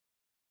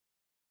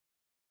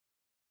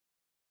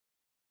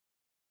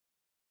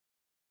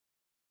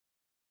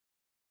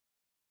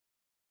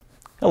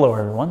Hello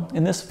everyone.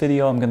 In this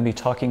video I'm going to be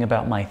talking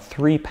about my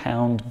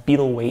 3-pound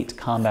beetle weight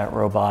combat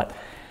robot,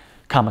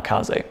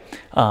 Kamikaze.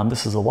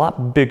 This is a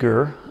lot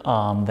bigger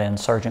than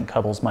Sergeant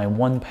Cuddles, my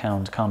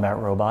 1-pound combat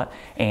robot,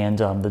 and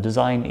the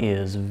design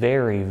is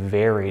very,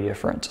 very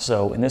different.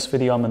 So in this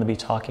video I'm going to be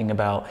talking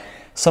about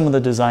some of the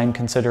design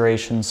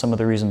considerations, some of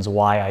the reasons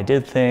why I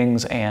did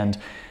things, and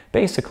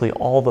basically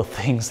all the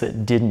things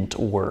that didn't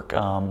work.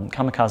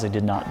 Kamikaze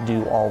did not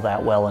do all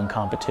that well in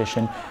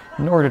competition,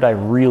 nor did I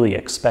really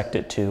expect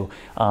it to.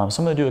 So I'm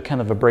going to do a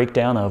kind of a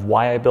breakdown of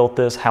why I built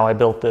this, how I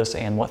built this,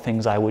 and what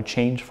things I would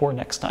change for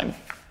next time.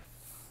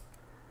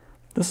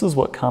 This is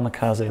what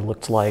Kamikaze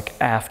looked like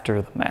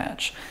after the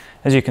match.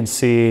 As you can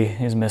see,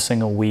 he's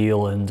missing a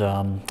wheel and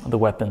the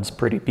weapon's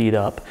pretty beat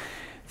up.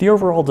 The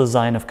overall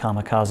design of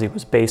Kamikaze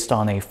was based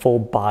on a full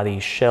body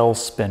shell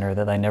spinner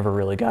that I never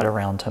really got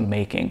around to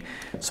making.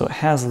 So it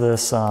has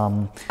this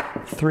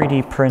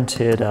 3D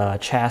printed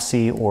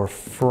chassis or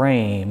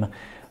frame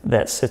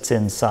that sits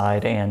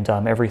inside, and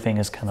everything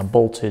is kind of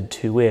bolted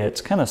to it. It's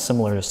kind of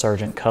similar to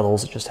Sergeant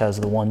Cuddles, it just has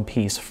the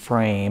one-piece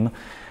frame.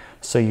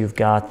 So you've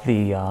got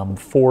the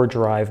 4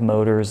 drive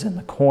motors in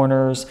the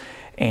corners,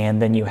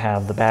 and then you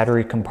have the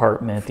battery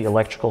compartment, the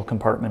electrical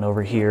compartment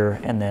over here,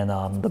 and then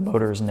the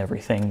motors and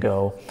everything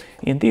go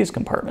in these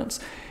compartments.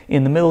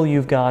 In the middle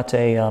you've got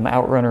a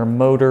outrunner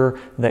motor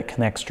that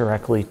connects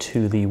directly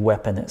to the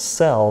weapon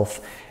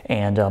itself,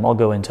 and I'll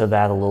go into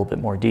that a little bit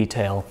more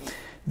detail.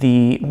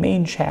 The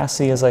main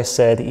chassis, as I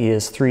said,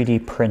 is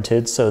 3D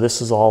printed, so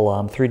this is all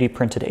 3D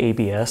printed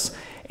ABS,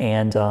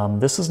 and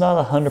this is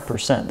not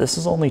 100%, this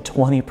is only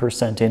 20%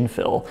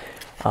 infill.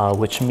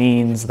 Which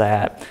means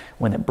that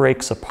when it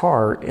breaks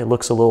apart, it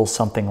looks a little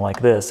something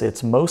like this.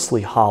 It's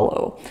mostly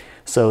hollow.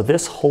 So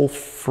this whole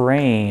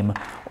frame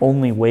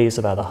only weighs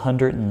about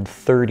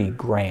 130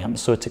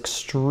 grams, so it's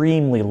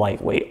extremely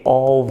lightweight.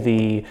 All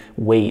the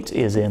weight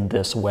is in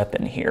this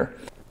weapon here.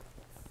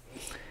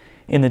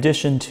 In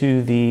addition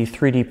to the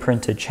 3D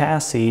printed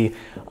chassis,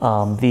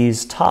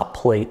 these top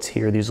plates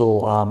here, these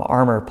little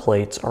armor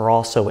plates, are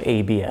also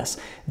ABS.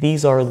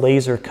 These are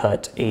laser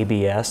cut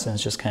ABS, and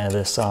it's just kind of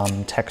this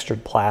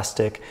textured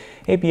plastic.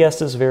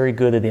 ABS is very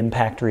good at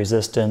impact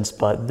resistance,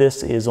 but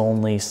this is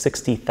only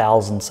 60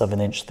 thousandths of an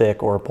inch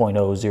thick, or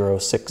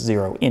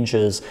 0.0060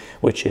 inches,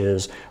 which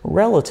is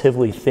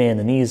relatively thin,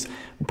 and these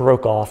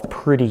broke off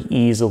pretty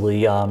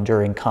easily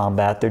during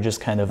combat. They're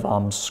just kind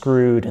of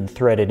screwed and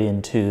threaded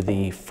into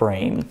the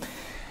frame.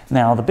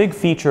 Now, the big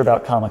feature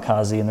about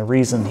Kamikaze, and the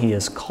reason he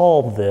is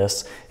called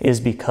this,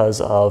 is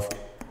because of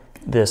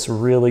this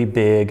really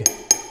big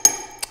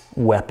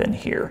weapon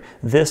here.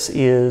 This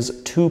is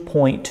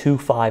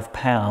 2.25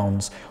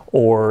 pounds,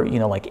 or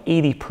like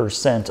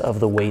 80% of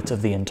the weight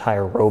of the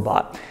entire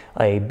robot.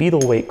 A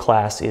beetle weight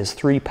class is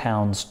 3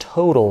 pounds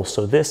total,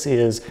 so this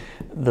is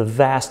the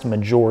vast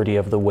majority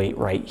of the weight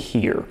right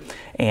here.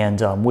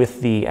 And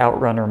with the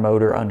outrunner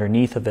motor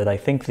underneath of it, I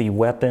think the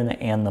weapon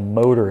and the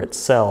motor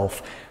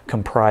itself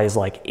comprise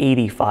like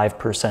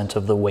 85%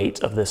 of the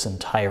weight of this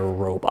entire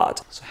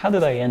robot. So how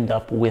did I end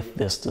up with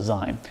this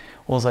design?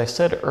 Well, as I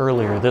said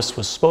earlier, this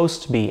was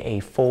supposed to be a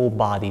full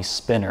body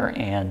spinner,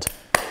 and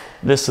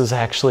this is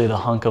actually the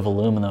hunk of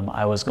aluminum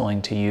I was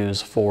going to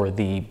use for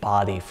the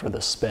body for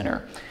the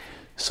spinner.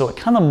 So it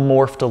kind of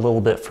morphed a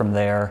little bit from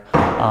there.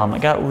 I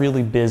got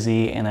really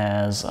busy, and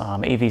as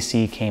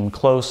AVC came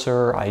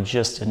closer, I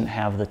just didn't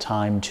have the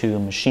time to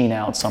machine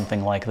out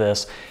something like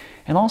this.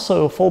 And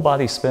also, full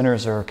body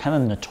spinners are kind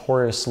of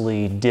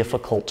notoriously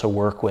difficult to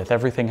work with.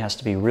 Everything has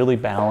to be really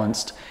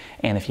balanced,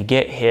 and if you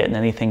get hit and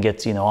anything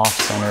gets off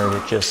center,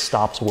 it just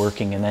stops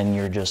working, and then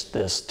you're just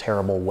this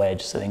terrible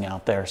wedge sitting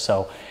out there.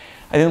 So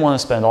I didn't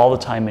want to spend all the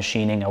time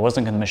machining. I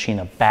wasn't going to machine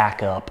a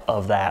backup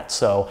of that,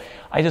 so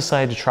I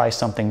decided to try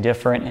something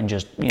different and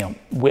just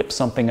whip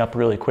something up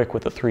really quick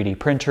with a 3D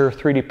printer,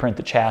 3D print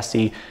the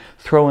chassis,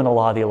 throw in a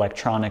lot of the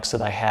electronics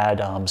that I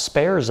had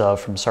spares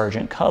of from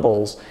Sergeant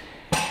Cuddles.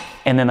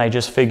 And then I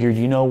just figured,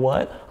 you know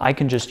what? I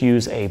can just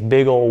use a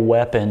big old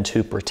weapon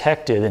to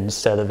protect it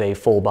instead of a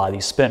full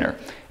body spinner.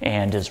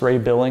 And as Ray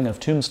Billing of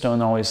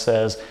Tombstone always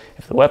says,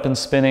 if the weapon's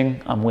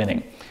spinning, I'm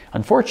winning.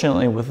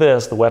 Unfortunately with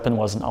this, the weapon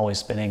wasn't always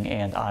spinning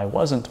and I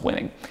wasn't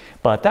winning.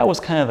 But that was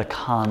kind of the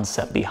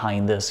concept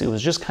behind this. It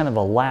was just kind of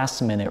a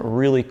last minute,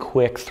 really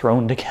quick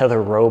thrown together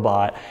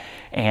robot.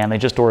 And I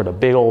just ordered a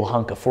big old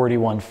hunk of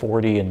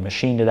 4140 and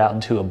machined it out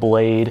into a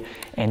blade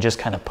and just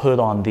kind of put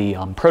on the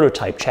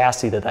prototype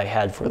chassis that I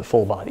had for the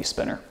full body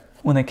spinner.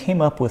 When I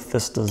came up with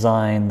this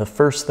design, the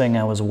first thing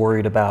I was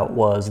worried about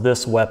was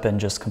this weapon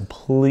just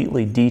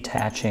completely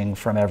detaching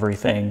from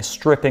everything,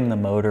 stripping the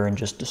motor and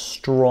just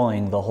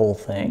destroying the whole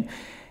thing.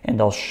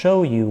 And I'll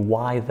show you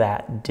why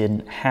that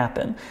didn't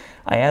happen.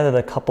 I added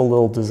a couple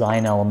little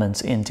design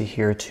elements into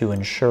here to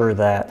ensure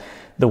that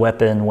the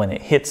weapon, when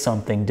it hit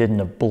something, didn't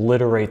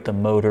obliterate the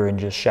motor and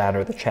just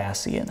shatter the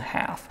chassis in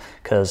half,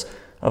 because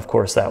of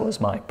course that was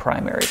my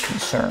primary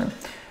concern.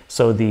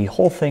 So the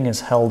whole thing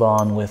is held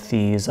on with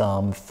these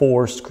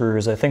 4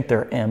 screws. I think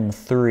they're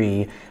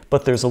M3,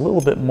 but there's a little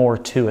bit more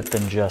to it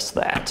than just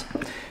that.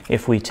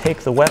 If we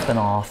take the weapon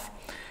off,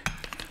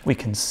 we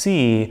can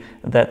see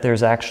that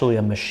there's actually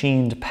a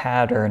machined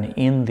pattern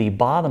in the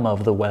bottom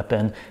of the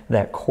weapon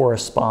that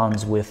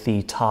corresponds with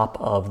the top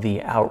of the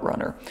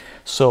outrunner.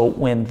 So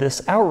when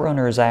this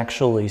outrunner is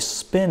actually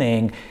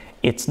spinning,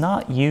 it's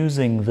not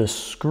using the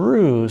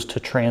screws to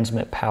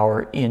transmit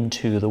power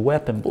into the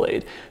weapon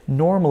blade.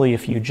 Normally,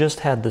 if you just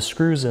had the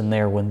screws in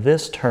there, when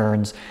this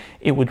turns,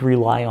 it would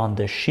rely on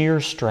the shear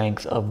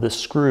strength of the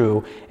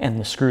screw, and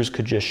the screws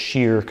could just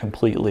shear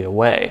completely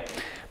away.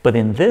 But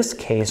in this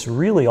case,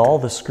 really all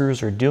the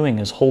screws are doing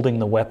is holding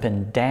the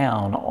weapon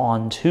down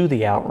onto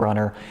the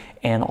outrunner,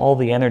 and all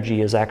the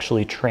energy is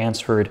actually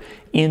transferred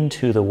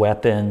into the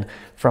weapon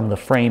from the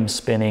frame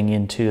spinning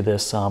into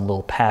this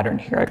little pattern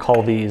here. I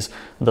call these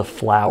the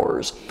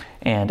flowers.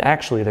 And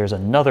actually there's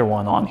another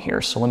one on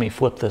here, so let me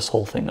flip this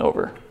whole thing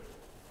over.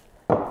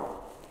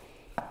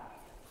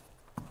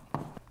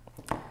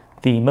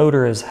 The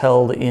motor is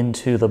held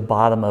into the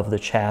bottom of the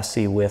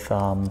chassis with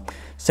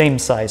same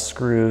size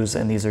screws,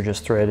 and these are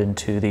just threaded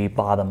into the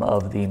bottom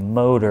of the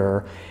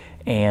motor.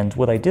 And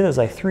what I did is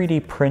I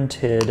 3D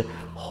printed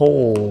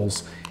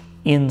holes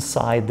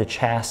inside the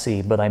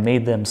chassis, but I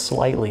made them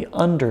slightly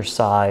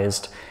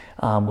undersized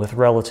with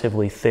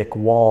relatively thick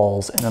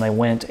walls, and then I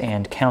went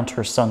and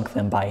countersunk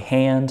them by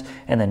hand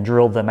and then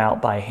drilled them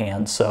out by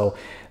hand. So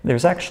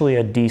there's actually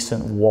a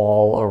decent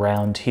wall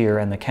around here,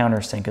 and the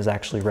countersink is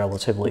actually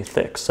relatively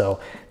thick. So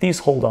these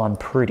hold on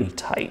pretty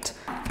tight.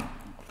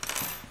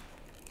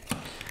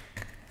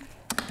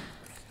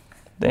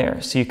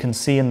 There, so you can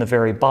see in the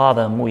very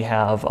bottom we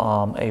have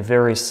a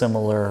very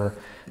similar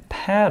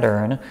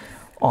pattern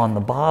on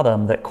the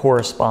bottom that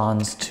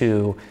corresponds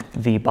to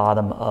the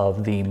bottom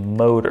of the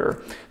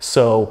motor.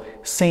 So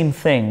same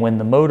thing, when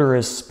the motor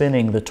is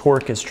spinning, the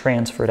torque is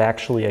transferred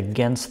actually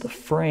against the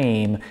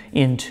frame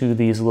into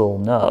these little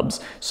nubs.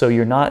 So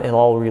you're not at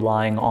all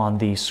relying on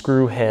the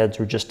screw heads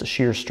or just the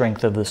shear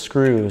strength of the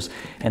screws.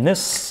 And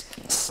this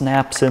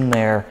snaps in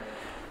there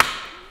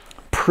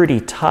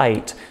pretty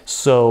tight,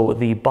 so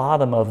the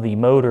bottom of the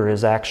motor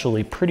is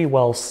actually pretty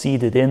well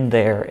seated in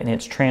there, and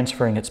it's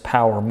transferring its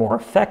power more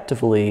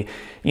effectively,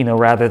 you know,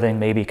 rather than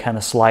maybe kind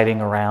of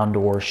sliding around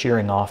or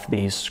shearing off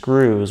these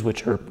screws,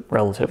 which are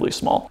relatively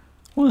small.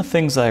 One of the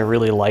things I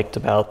really liked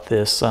about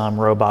this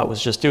robot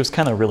was just, it was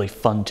kind of really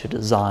fun to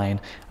design.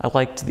 I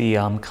liked the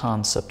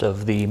concept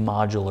of the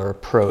modular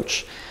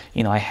approach.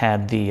 You know, I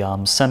had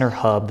the center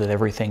hub that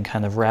everything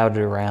kind of routed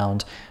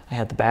around. I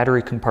had the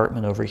battery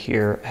compartment over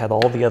here, had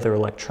all the other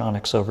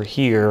electronics over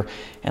here,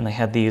 and I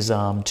had these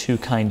two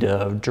kind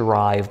of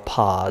drive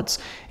pods.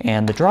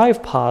 And the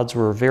drive pods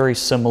were very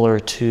similar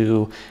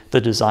to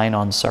the design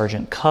on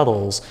Sergeant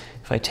Cuddles.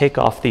 If I take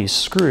off these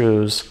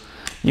screws,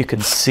 you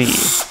can see.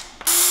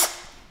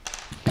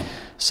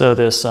 So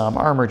this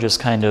armor just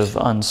kind of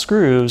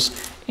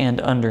unscrews,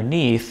 and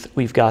underneath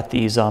we've got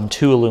these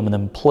two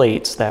aluminum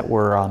plates that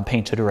were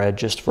painted red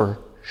just for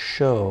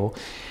show.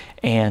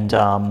 And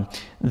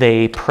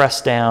they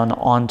press down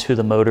onto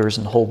the motors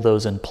and hold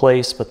those in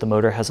place, but the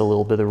motor has a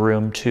little bit of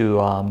room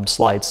to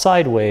slide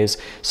sideways,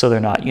 so they're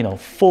not, you know,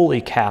 fully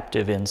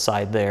captive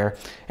inside there.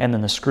 And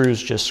then the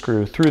screws just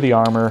screw through the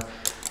armor,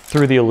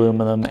 through the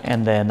aluminum,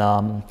 and then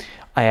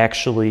I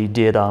actually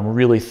did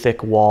really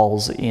thick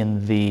walls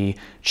in the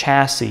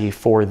chassis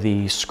for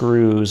the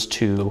screws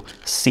to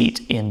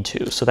seat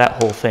into. So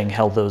that whole thing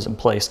held those in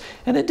place,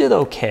 and it did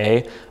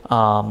okay.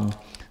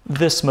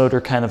 This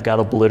motor kind of got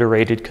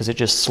obliterated because it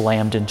just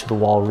slammed into the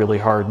wall really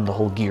hard and the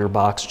whole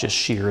gearbox just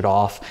sheared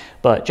off.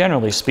 But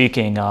generally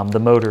speaking, the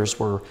motors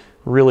were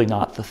really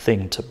not the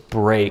thing to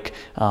break.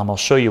 I'll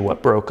show you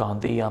what broke on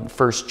the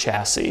first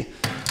chassis.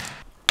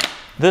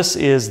 This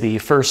is the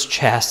first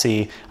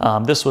chassis.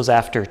 This was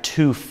after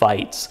 2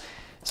 fights.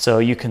 So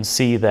you can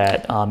see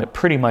that it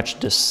pretty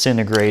much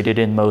disintegrated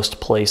in most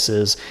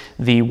places.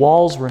 The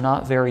walls were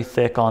not very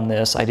thick on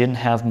this. I didn't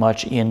have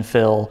much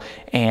infill,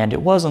 and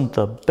it wasn't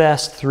the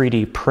best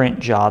 3D print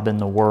job in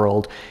the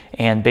world.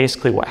 And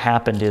basically what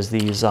happened is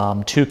these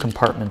 2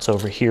 compartments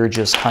over here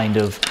just kind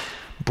of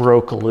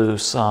broke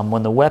loose.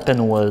 When the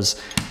weapon was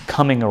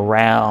coming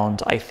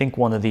around, I think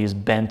one of these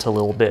bent a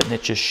little bit and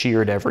it just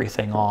sheared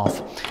everything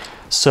off.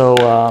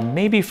 So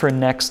maybe for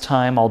next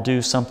time I'll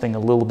do something a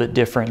little bit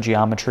different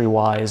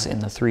geometry-wise in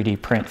the 3D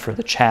print for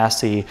the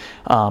chassis.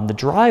 The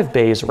drive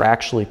bays were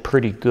actually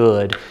pretty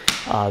good.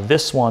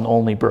 This one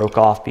only broke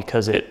off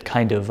because it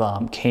kind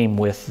of came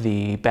with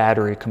the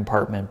battery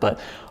compartment, but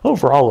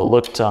overall it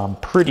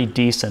looked pretty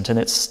decent, and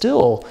it's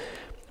still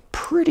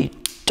pretty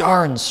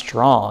darn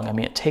strong. I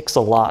mean, it takes a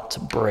lot to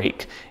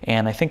break,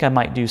 and I think I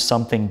might do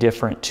something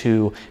different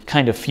to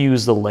kind of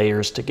fuse the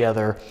layers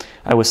together.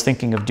 I was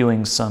thinking of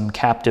doing some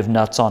captive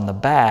nuts on the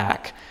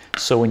back,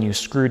 so when you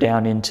screw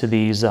down into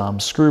these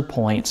screw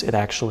points, it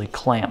actually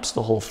clamps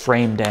the whole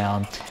frame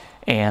down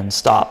and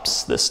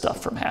stops this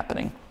stuff from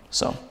happening.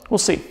 So we'll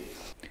see.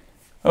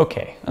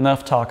 Okay,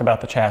 enough talk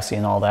about the chassis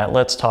and all that.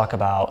 Let's talk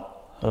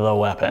about the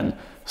weapon.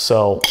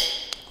 So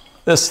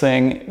this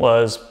thing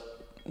was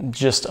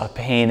just a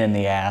pain in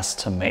the ass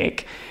to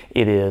make.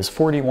 It is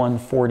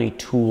 4140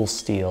 tool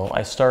steel.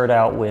 I started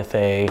out with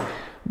a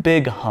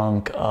big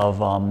hunk of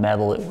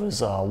metal. It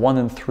was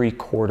 1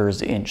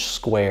 3/4 inch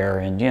square,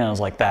 and it was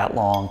like that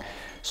long.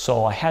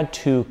 So I had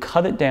to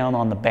cut it down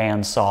on the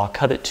bandsaw,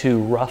 cut it to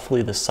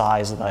roughly the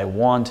size that I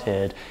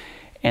wanted,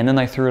 and then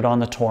I threw it on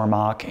the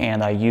Tormach,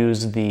 and I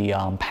used the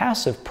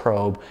passive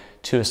probe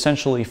to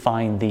essentially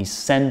find the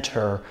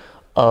center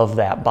of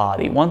that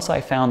body. Once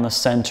I found the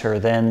center,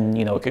 then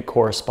it could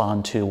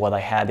correspond to what I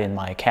had in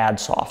my CAD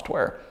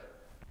software.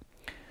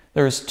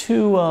 There's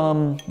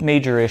two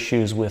major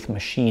issues with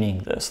machining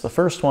this. The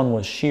first one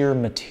was sheer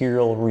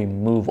material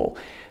removal.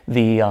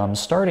 The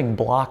starting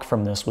block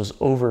from this was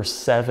over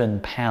 7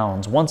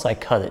 pounds once I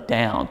cut it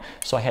down.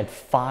 So I had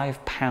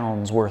 5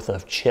 pounds worth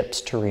of chips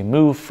to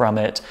remove from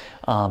it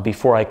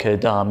before I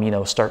could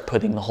start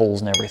putting the holes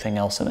and everything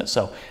else in it.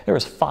 So there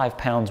was 5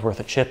 pounds worth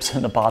of chips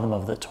in the bottom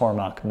of the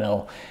Tormach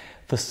mill.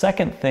 The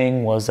second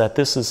thing was that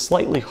this is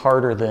slightly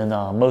harder than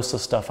most of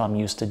the stuff I'm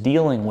used to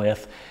dealing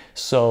with.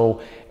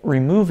 So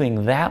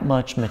removing that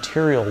much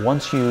material,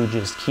 once you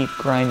just keep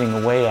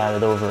grinding away at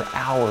it over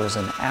hours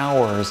and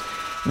hours,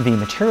 the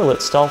material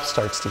itself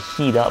starts to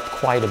heat up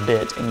quite a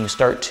bit, and you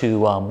start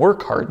to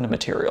work harden the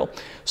material.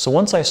 So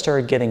once I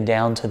started getting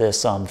down to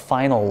this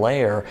final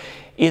layer,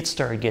 it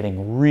started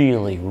getting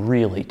really,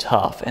 really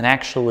tough. And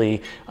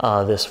actually,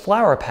 this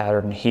flower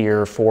pattern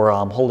here for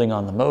holding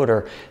on the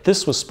motor,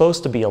 this was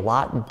supposed to be a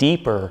lot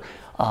deeper,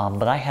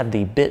 but I had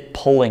the bit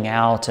pulling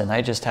out, and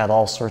I just had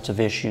all sorts of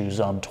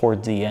issues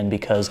towards the end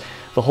because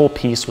the whole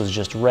piece was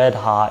just red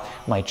hot.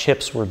 My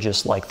chips were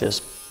just like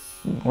this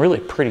really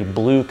pretty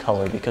blue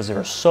color because they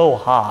were so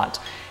hot,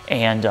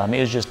 and it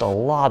was just a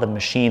lot of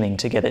machining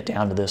to get it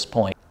down to this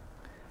point.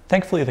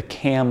 Thankfully, the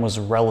cam was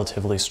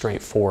relatively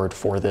straightforward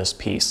for this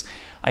piece.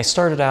 I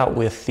started out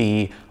with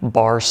the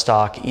bar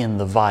stock in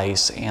the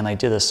vise, and I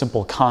did a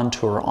simple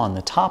contour on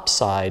the top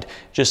side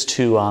just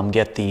to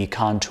get the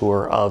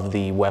contour of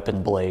the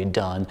weapon blade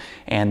done,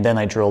 and then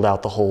I drilled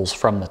out the holes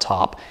from the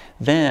top.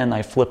 Then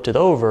I flipped it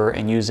over,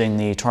 and using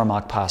the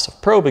Tormach passive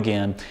probe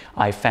again,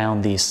 I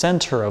found the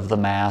center of the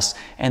mass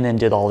and then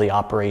did all the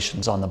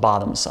operations on the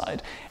bottom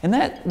side. And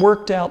that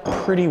worked out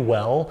pretty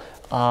well.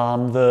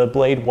 The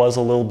blade was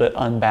a little bit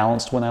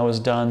unbalanced when I was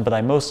done, but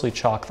I mostly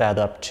chalked that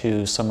up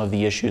to some of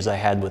the issues I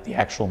had with the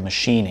actual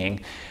machining.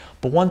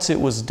 But once it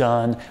was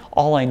done,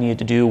 all I needed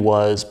to do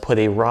was put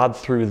a rod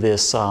through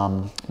this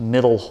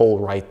middle hole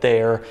right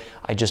there.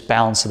 I just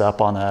balanced it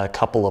up on a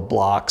couple of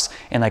blocks,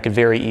 and I could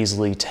very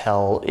easily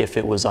tell if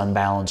it was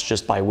unbalanced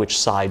just by which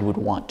side would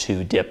want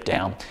to dip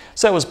down.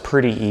 So that was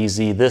pretty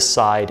easy. This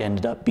side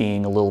ended up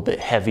being a little bit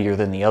heavier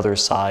than the other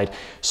side,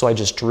 so I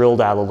just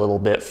drilled out a little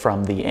bit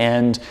from the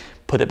end,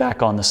 put it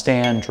back on the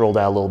stand, drilled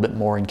out a little bit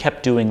more, and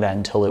kept doing that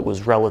until it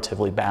was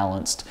relatively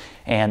balanced.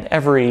 And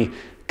every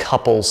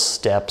couple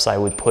steps I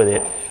would put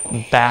it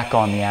back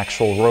on the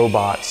actual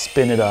robot,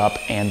 spin it up,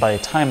 and by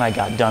the time I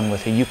got done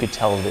with it, you could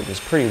tell that it was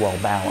pretty well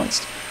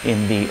balanced.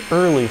 In the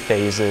early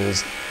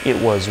phases, it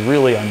was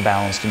really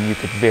unbalanced, and you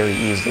could very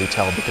easily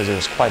tell because there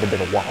was quite a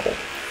bit of wobble.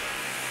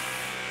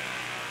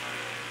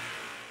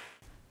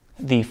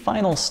 The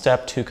final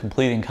step to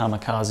completing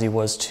Kamikaze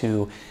was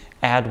to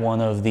add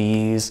one of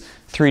these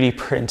 3D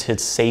printed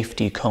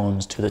safety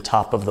cones to the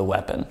top of the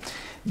weapon.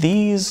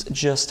 These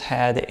just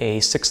had a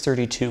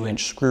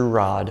 632-inch screw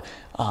rod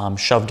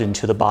shoved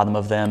into the bottom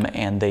of them,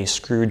 and they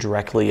screw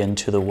directly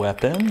into the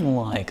weapon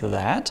like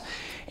that.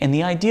 And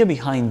the idea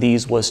behind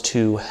these was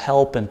to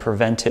help and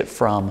prevent it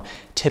from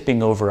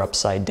tipping over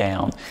upside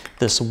down.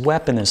 This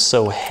weapon is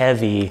so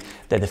heavy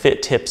that if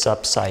it tips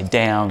upside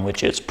down,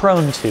 which it's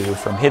prone to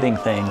from hitting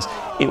things,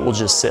 it will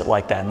just sit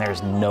like that, and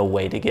there's no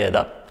way to get it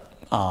up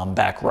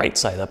back right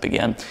side up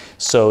again.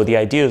 So the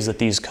idea is that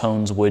these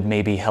cones would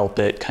maybe help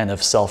it kind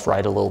of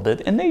self-right a little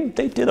bit, and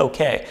they did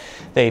okay.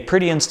 They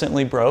pretty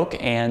instantly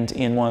broke, and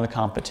in one of the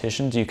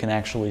competitions you can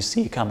actually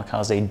see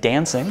Kamikaze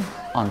dancing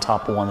on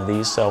top of one of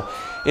these, so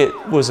it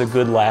was a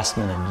good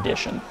last-minute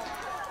addition.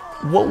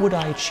 What would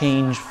I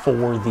change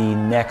for the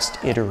next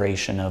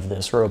iteration of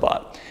this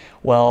robot?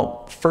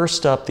 Well,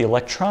 first up, the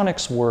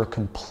electronics were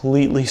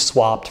completely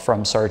swapped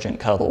from Sergeant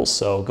Cuddles.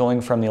 So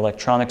going from the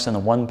electronics in the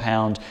 1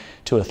 pound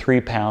to a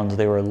 3 pound,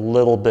 they were a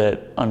little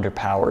bit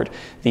underpowered.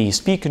 The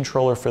speed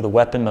controller for the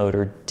weapon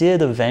motor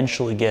did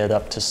eventually get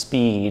up to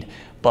speed,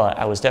 but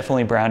I was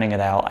definitely browning it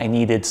out. I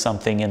needed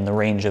something in the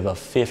range of a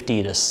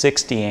 50 to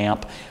 60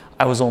 amp.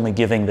 I was only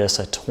giving this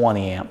a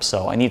 20 amp,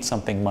 so I need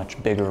something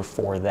much bigger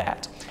for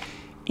that.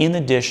 In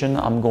addition,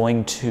 I'm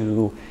going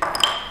to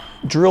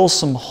drill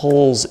some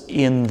holes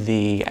in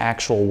the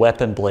actual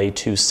weapon blade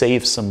to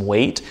save some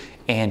weight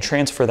and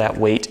transfer that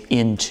weight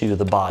into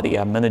the body.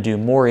 I'm going to do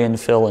more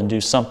infill and do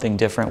something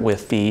different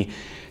with the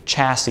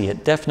chassis.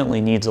 It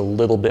definitely needs a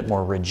little bit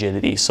more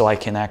rigidity so I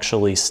can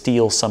actually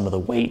steal some of the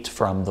weight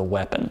from the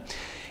weapon.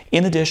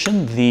 In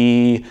addition,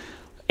 the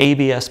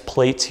ABS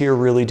plates here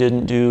really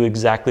didn't do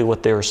exactly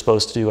what they were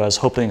supposed to do. I was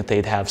hoping that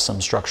they'd have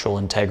some structural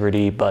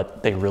integrity,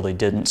 but they really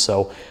didn't.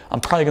 So I'm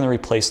probably going to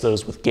replace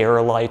those with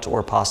Garolite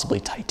or possibly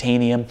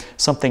titanium,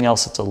 something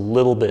else that's a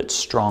little bit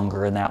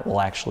stronger, and that will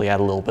actually add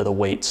a little bit of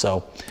weight.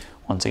 So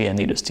Once again,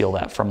 need to steal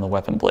that from the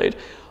weapon blade.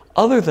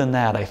 Other than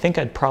that, I think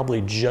I'd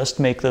probably just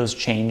make those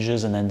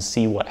changes and then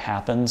see what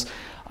happens.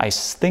 I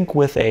think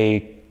with a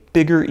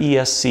bigger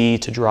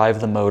ESC to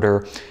drive the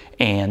motor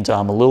and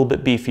a little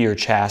bit beefier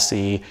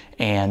chassis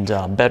and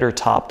better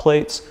top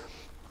plates,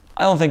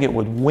 I don't think it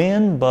would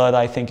win, but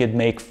I think it'd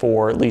make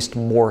for at least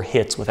more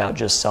hits without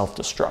just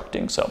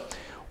self-destructing. So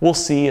we'll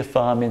see if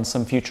in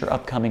some future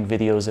upcoming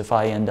videos if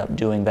I end up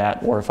doing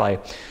that or if I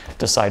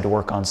decide to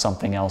work on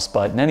something else.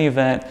 But in any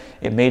event,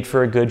 it made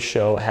for a good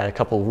show. It had a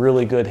couple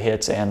really good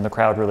hits and the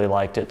crowd really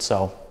liked it.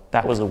 So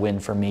that was a win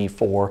for me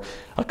for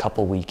a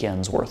couple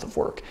weekends worth of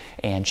work.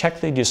 And check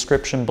the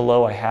description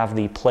below. I have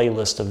the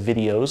playlist of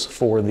videos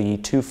for the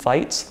 2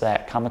 fights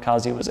that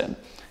Kamikaze was in.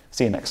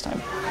 See you next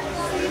time.